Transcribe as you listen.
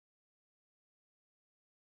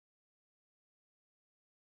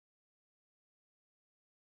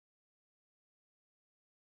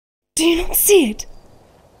Do you not see it?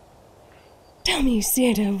 Tell me you see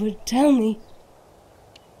it, Elwood. Tell me.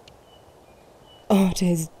 Art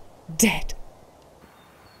is dead.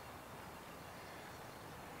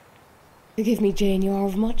 Forgive me, Jane, you are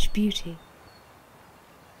of much beauty.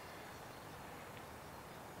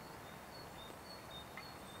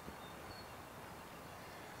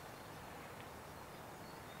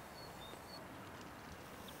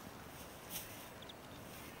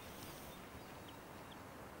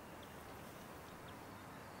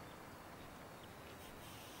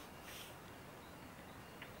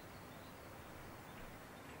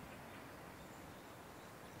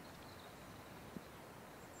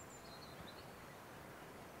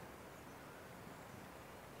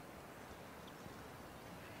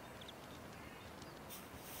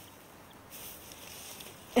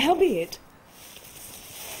 Howbeit,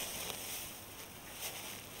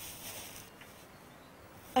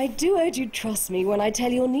 I do urge you trust me when I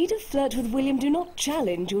tell your need of flirt with William do not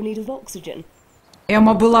challenge your need of oxygen.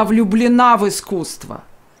 Эмма была влюблена в искусство.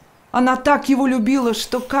 Она так его любила,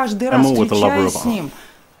 что каждый раз, встречаясь с ним,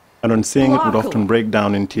 and on seeing it would often break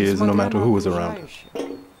down in tears no matter who was around her.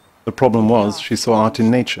 The problem was she saw art in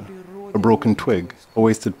nature, a broken twig, a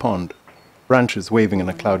wasted pond, branches waving in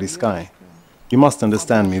a cloudy sky. You must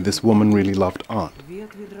understand me, this woman really loved art.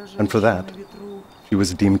 And for that, she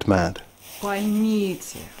was deemed mad.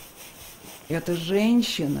 Поймите, эта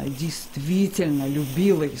женщина действительно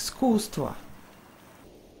любила искусство.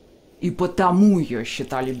 И потому ее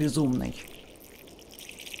считали безумной.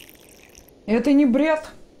 Это не бред.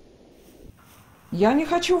 Я не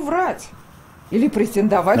хочу врать. Или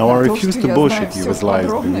претендовать на то, что я знаю все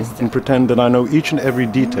подробности. And pretend that I know each and every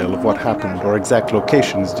detail of what happened or exact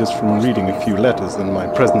locations just from reading a few letters in my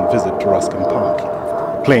present visit to Ruskin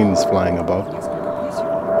Park. Planes flying above.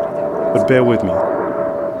 But bear with me,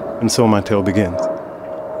 and so my tale begins.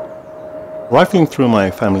 Rifling through my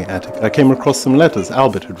family attic, I came across some letters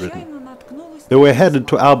Albert had written. They were headed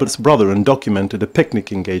to Albert's brother and documented a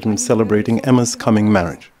picnic engagement celebrating Emma's coming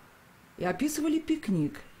marriage. И описывали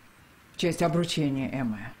пикник в честь обручения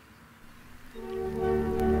Эммы.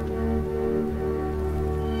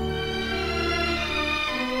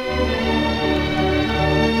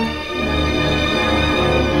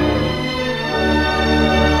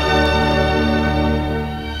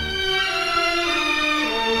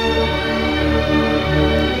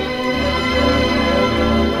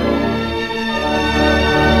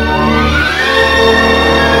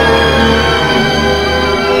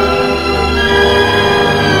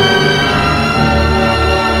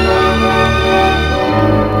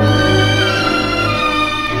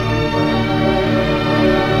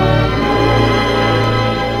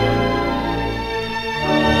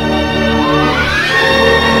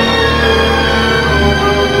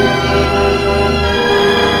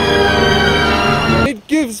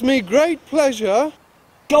 Me great pleasure.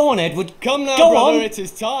 Go on, Edward. Come now, Go brother. on. It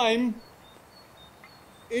is time.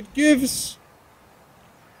 It gives...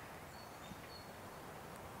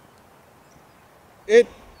 It...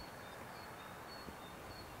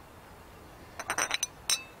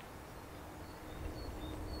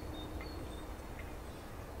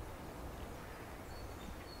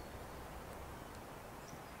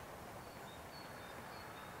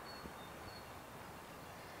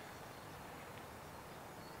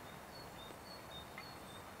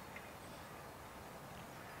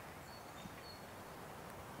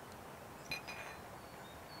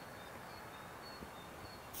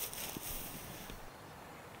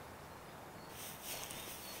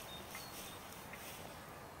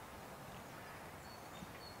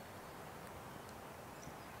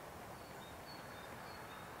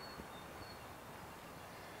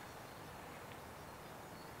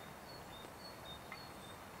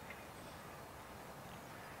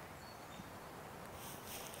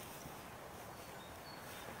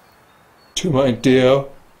 To my dear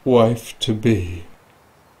wife-to-be.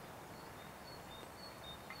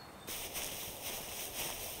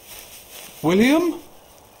 William?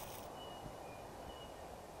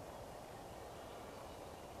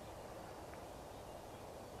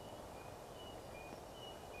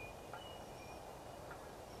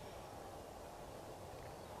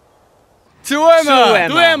 To Emma!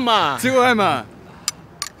 To Emma! To Emma!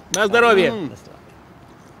 На здоровье!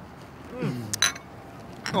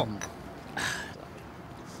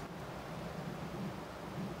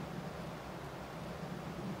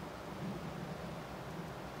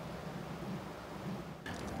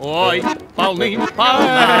 Ой,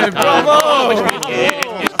 полным-полным,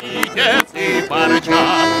 и парочка,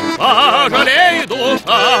 пожалей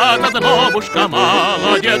душа, бабушка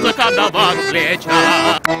молодец, когда вас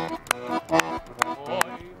плеча.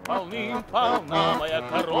 Ой, полным-полна моя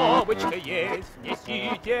коробочка есть.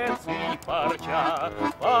 Несите цыпарча,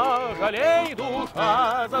 пожалей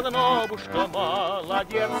душа за знобу, что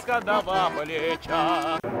молодец годова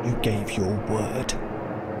плеча. You gave your word.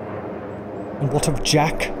 And what of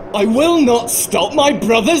Jack? I will not stop my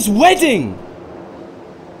brother's wedding!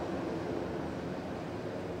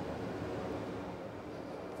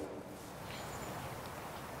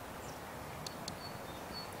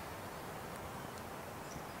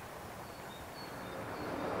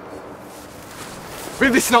 Be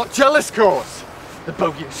this not jealous cause? The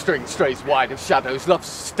bogey string strays wide of shadows, love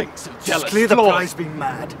stinks of jealous. It's clear the flaws. prize be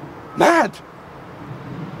mad. Mad?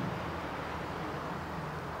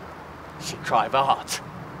 She cry of art.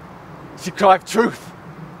 She cry of truth.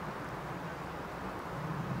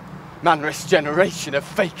 Man risks generation of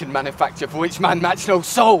fake and manufacture for which man match no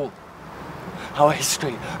soul. Our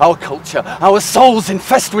history, our culture, our souls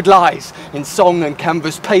infest with lies. In song and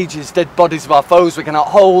canvas pages, dead bodies of our foes we cannot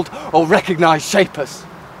hold or recognise shape us.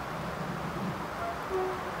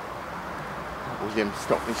 William,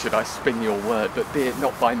 stop me should I spin your word, but be it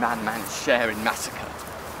not by man's share in massacre.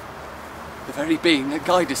 The very being that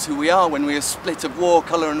guide us who we are when we are split of war,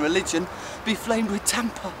 colour and religion, be flamed with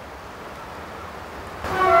temper.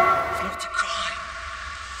 Float to cry.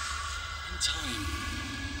 In time.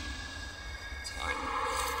 Time.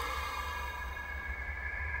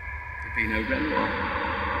 There be no Renoir.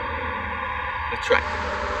 Lautrec,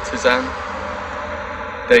 Cézanne,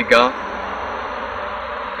 Degas,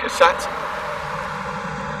 Cassatt.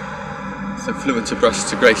 So fluent a brush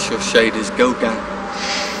to grace your shade is Gauguin,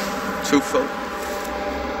 Truffaut,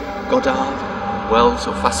 Godard, Wells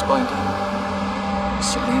or Fassbinder,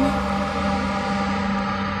 Mussolini,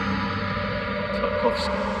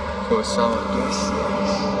 Juukovsky, Kurosawa. Yes,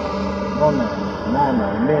 yes. Monet, Nano,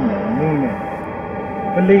 Mini, Nina,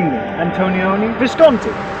 Bellini, Antonioni,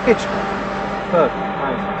 Visconti, Hitchcock, Bergman,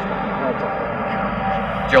 Eisenstein,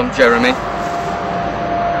 Herzog. John Jeremy.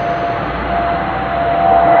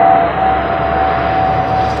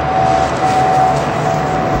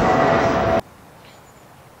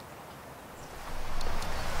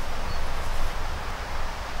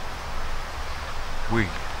 We,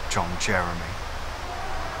 John Jeremy.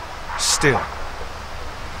 Still,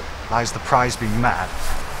 lies the prize be mad.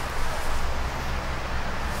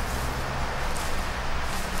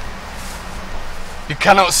 You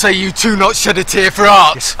cannot say you too not shed a tear for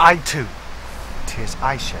art. Yes, I too. The tears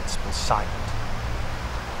I shed spill silent.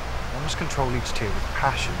 One must control each tear with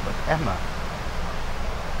passion, but Emma,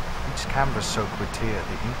 each canvas soaked with tear,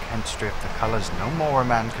 the ink hence strip, the colours no more a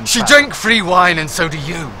man can. She drank free wine, and so do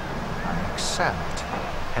you. I accept.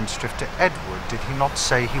 Hence drift to Edward, did he not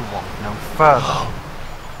say he want no further?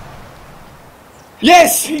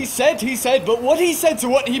 Yes, he said, but what he said to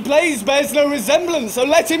what he plays bears no resemblance, so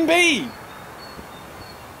let him be!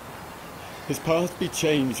 His path be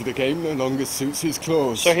changed, the game no longer suits his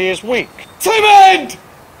claws. So he is weak. Timid!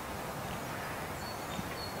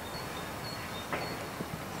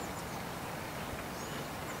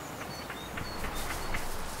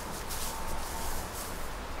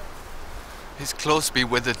 His claws be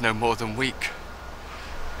withered no more than weak.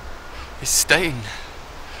 His stain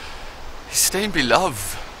be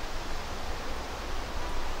love.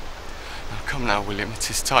 Now come now, William, it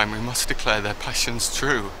is time, we must declare their passions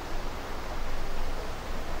true.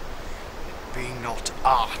 It be not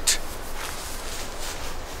art.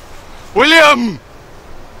 William!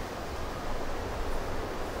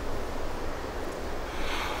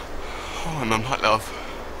 Oh, Emma, my love.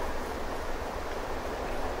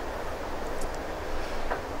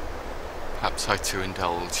 Perhaps I too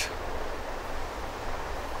indulge.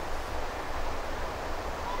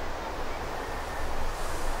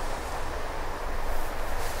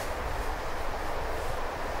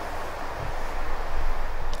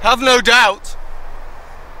 Have no doubt.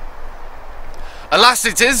 Alas,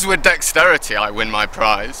 it is with dexterity I win my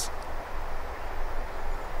prize.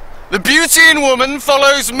 The beauty in woman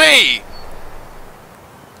follows me.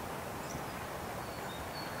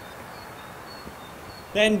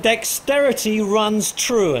 Then dexterity runs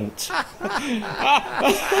truant.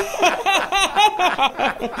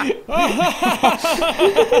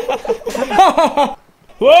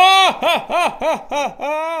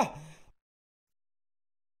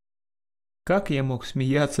 Как я мог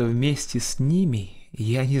смеяться вместе с ними,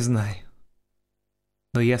 я не знаю.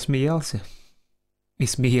 Но я смеялся и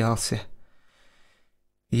смеялся.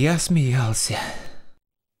 Я смеялся.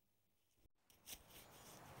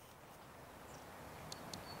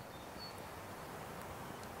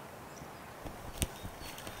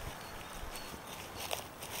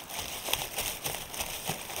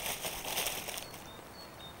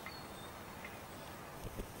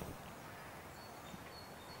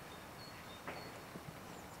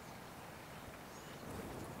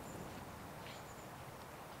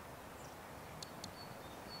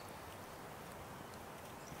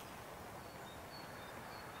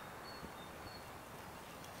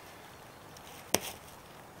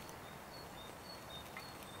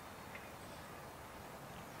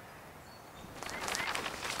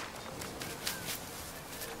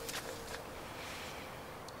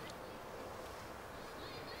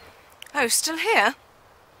 Oh, still here?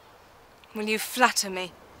 Will you flatter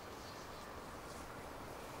me?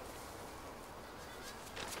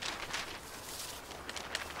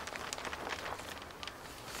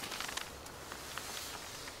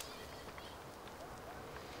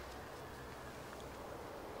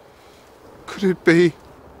 Could it be?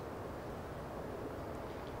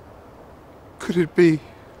 Could it be?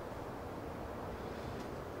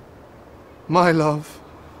 My love?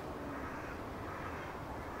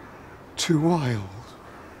 Too wild?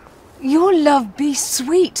 Your love be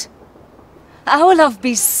sweet. Our love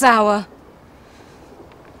be sour.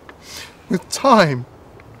 With time.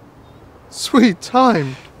 Sweet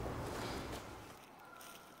time.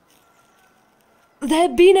 There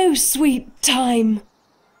be no sweet time.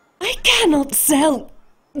 I cannot sell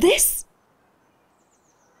this.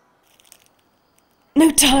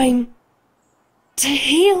 No time to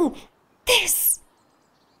heal this.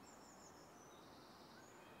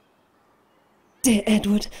 Dear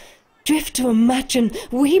Edward, drift to imagine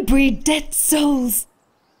we breed dead souls.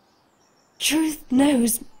 Truth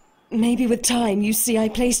knows, maybe with time you see I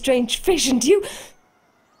play strange fish and you...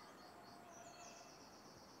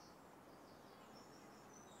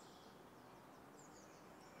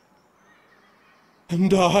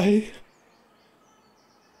 And I?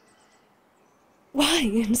 Why,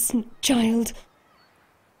 innocent child?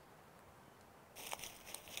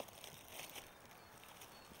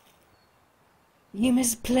 You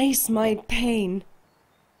misplace my pain.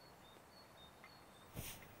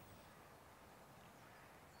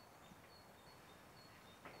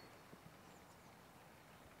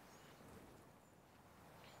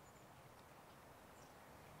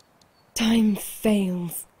 Time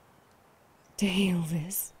fails to heal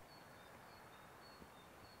this.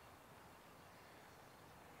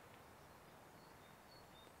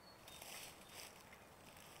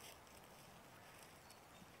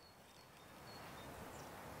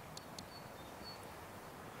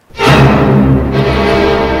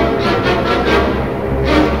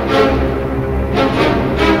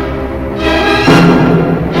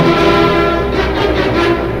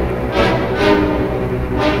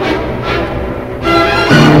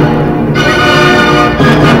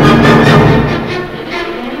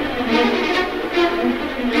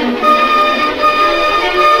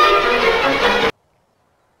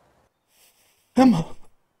 Emma.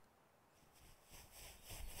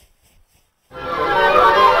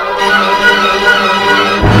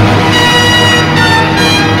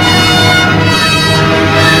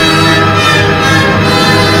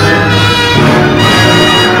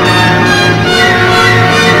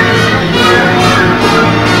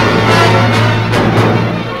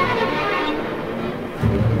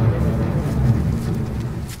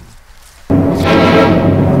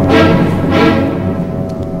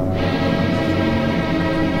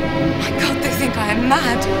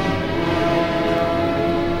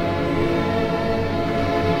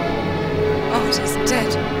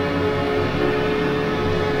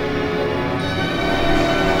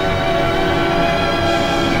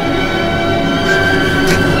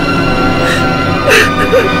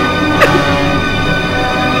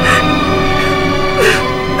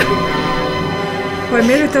 По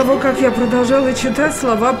мере того, как я продолжала читать,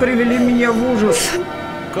 слова привели меня в ужас.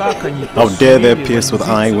 How dare they pierce with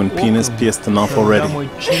eye when penis pierced enough already?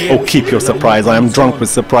 Oh, keep your surprise, I am drunk with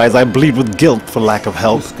surprise, I bleed with guilt for lack of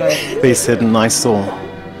help. Face hidden, I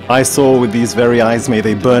saw with these very eyes, may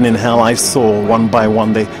they burn in hell, I saw, one by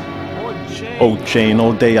one they... Oh Jane,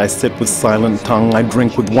 all day I sit with silent tongue, I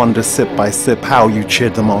drink with wonder sip by sip, how you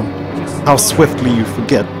cheered them on. How swiftly you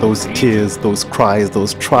forget those tears, those cries,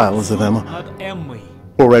 those trials of Emma.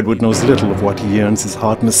 Poor Edward knows little of what he yearns, his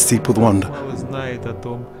heart must seep with wonder.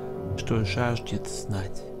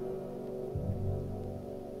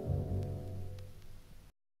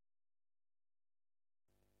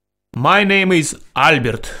 My name is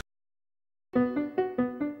Albert.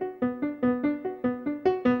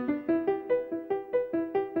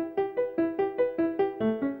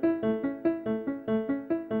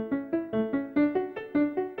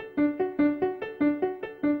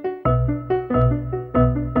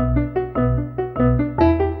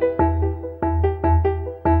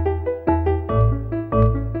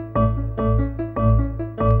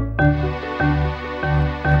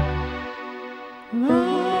 La,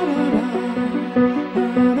 la, la,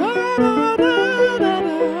 la, la.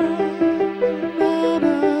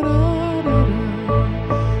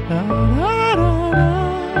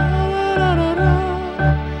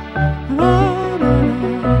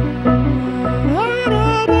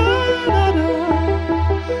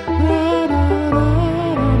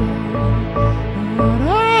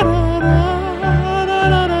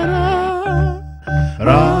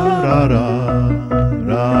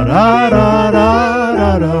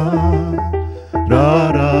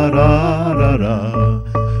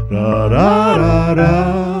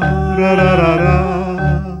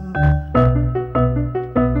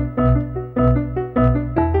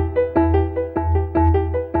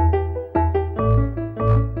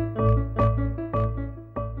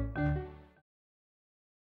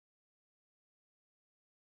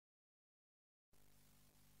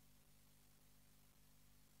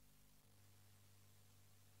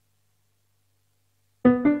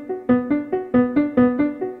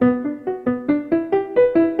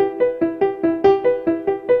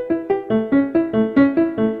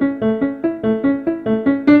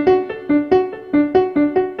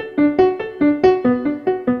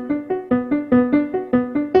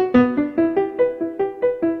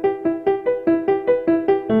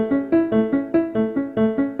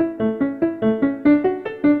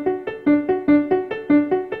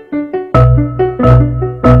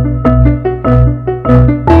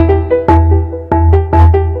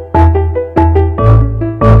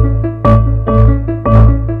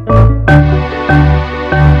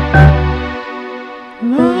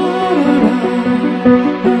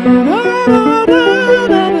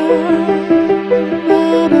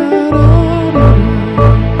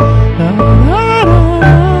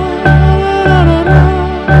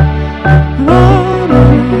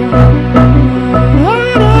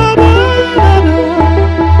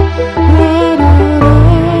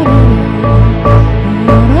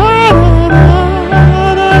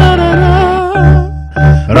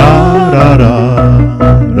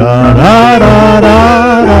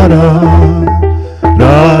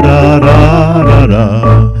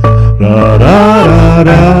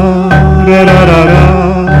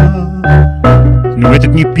 Но это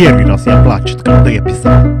не первый раз я плачу, когда я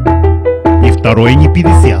писал. Не второй, не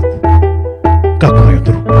 50. Как мой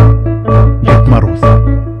друг Дед Мороз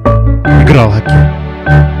играл хоккей.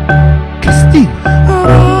 Кристина.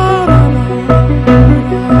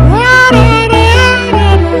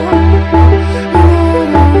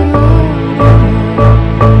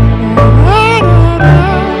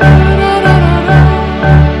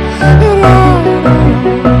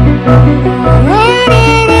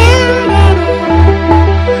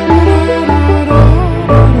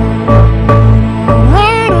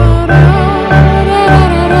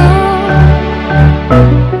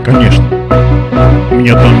 Конечно, у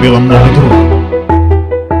меня там было много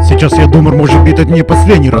друг. Сейчас я думаю, может быть, это не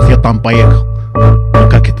последний раз я там поехал. Но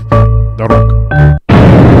как это? Дорога.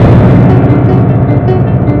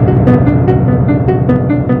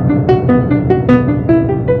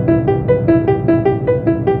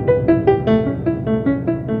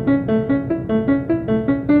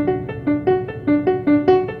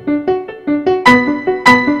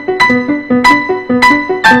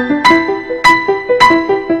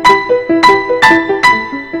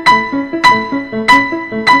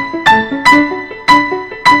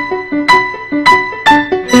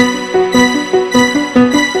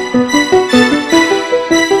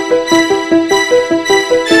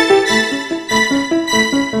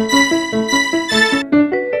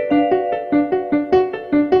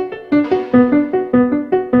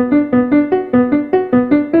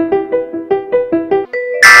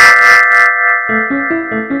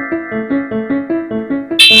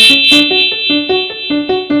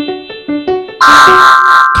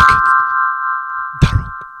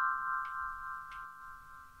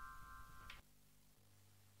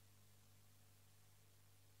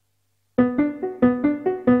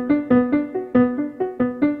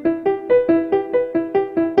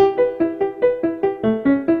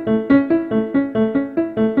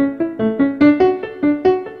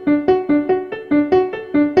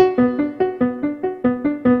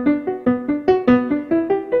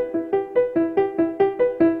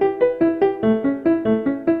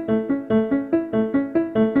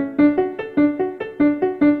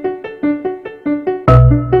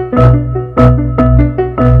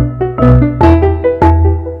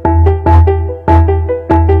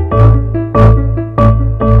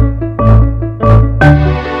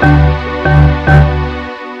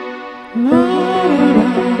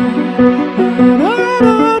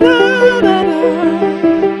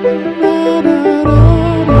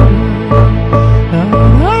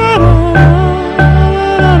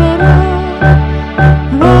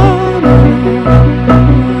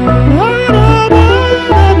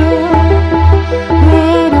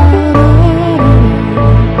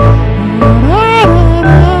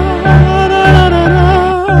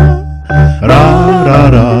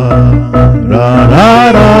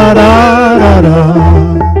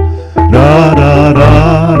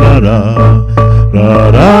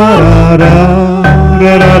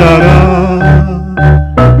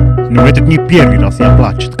 Но этот не первый раз я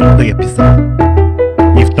плачет, когда я писал.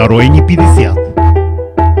 Не второй, не 50.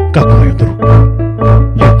 Как мой друг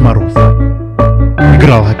Дед Мороз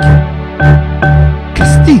играл хоккей.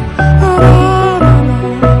 Кристина.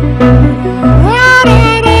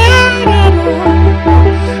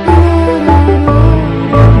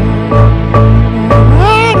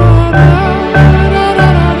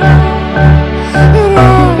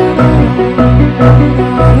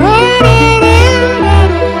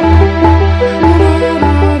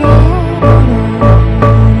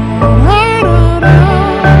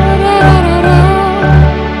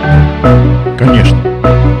 Конечно,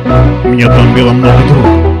 у меня там было много друг.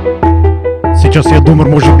 Сейчас я думаю,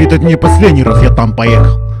 может быть, это не последний раз я там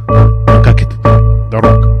поехал.